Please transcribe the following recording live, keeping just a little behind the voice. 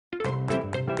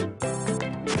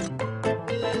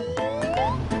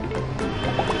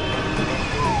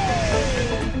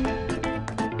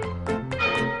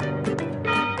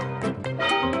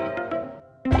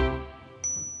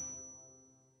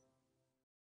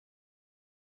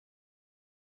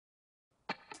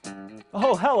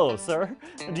Oh, hello, sir.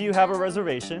 Do you have a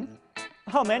reservation?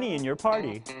 How many in your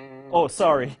party? Oh,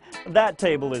 sorry, that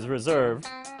table is reserved.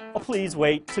 Oh, please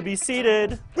wait to be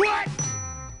seated. What?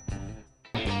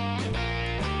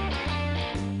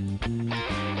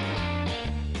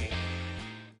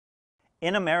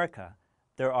 In America,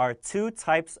 there are two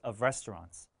types of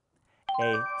restaurants: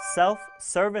 a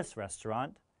self-service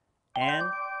restaurant and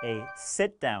a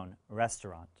sit-down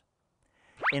restaurant.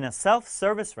 In a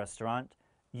self-service restaurant,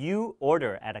 you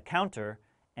order at a counter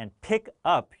and pick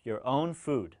up your own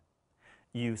food.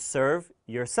 You serve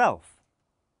yourself.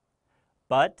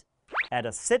 But at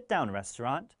a sit-down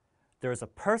restaurant, there's a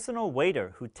personal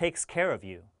waiter who takes care of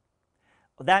you.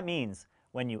 That means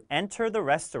when you enter the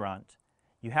restaurant,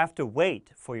 you have to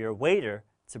wait for your waiter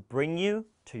to bring you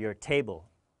to your table.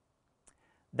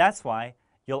 That's why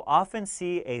you'll often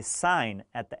see a sign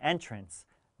at the entrance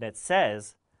that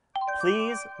says,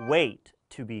 "Please wait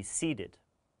to be seated."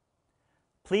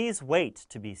 Please wait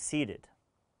to be seated.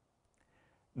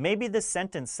 Maybe this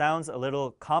sentence sounds a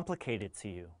little complicated to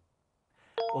you.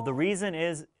 Well, the reason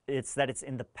is that it's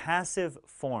in the passive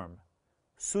form,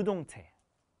 수동태.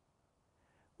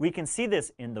 We can see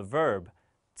this in the verb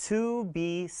to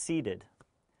be seated.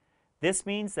 This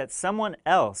means that someone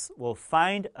else will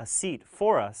find a seat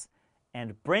for us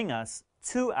and bring us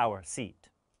to our seat.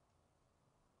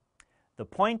 The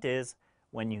point is,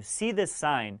 when you see this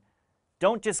sign,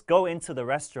 don't just go into the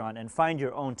restaurant and find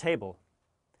your own table.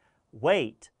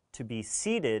 Wait to be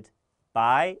seated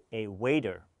by a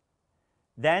waiter.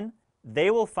 Then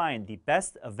they will find the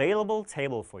best available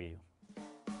table for you.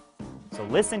 So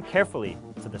listen carefully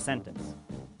to the sentence.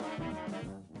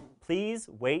 Please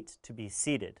wait to be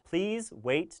seated. Please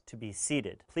wait to be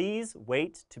seated. Please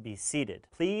wait to be seated.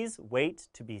 Please wait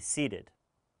to be seated.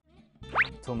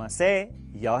 토마스의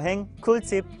여행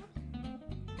꿀팁.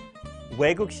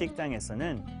 외국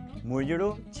식당에서는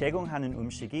무료로 제공하는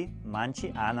음식이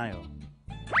많지 않아요.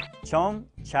 처음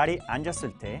자리에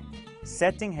앉았을 때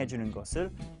세팅해주는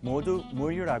것을 모두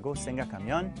무료라고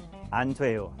생각하면 안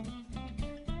돼요.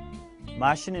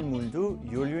 마시는 물도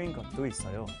유료인 것도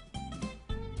있어요.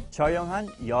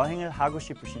 저렴한 여행을 하고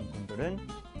싶으신 분들은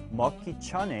먹기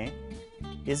전에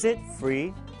Is it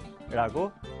free?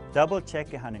 라고 더블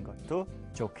체크하는 것도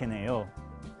좋겠네요.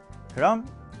 그럼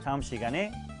다음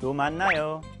시간에 또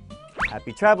만나요.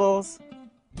 Happy travels!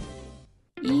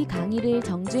 이 강의를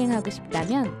정주행하고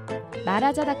싶다면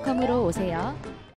말하자닷컴으로 오세요.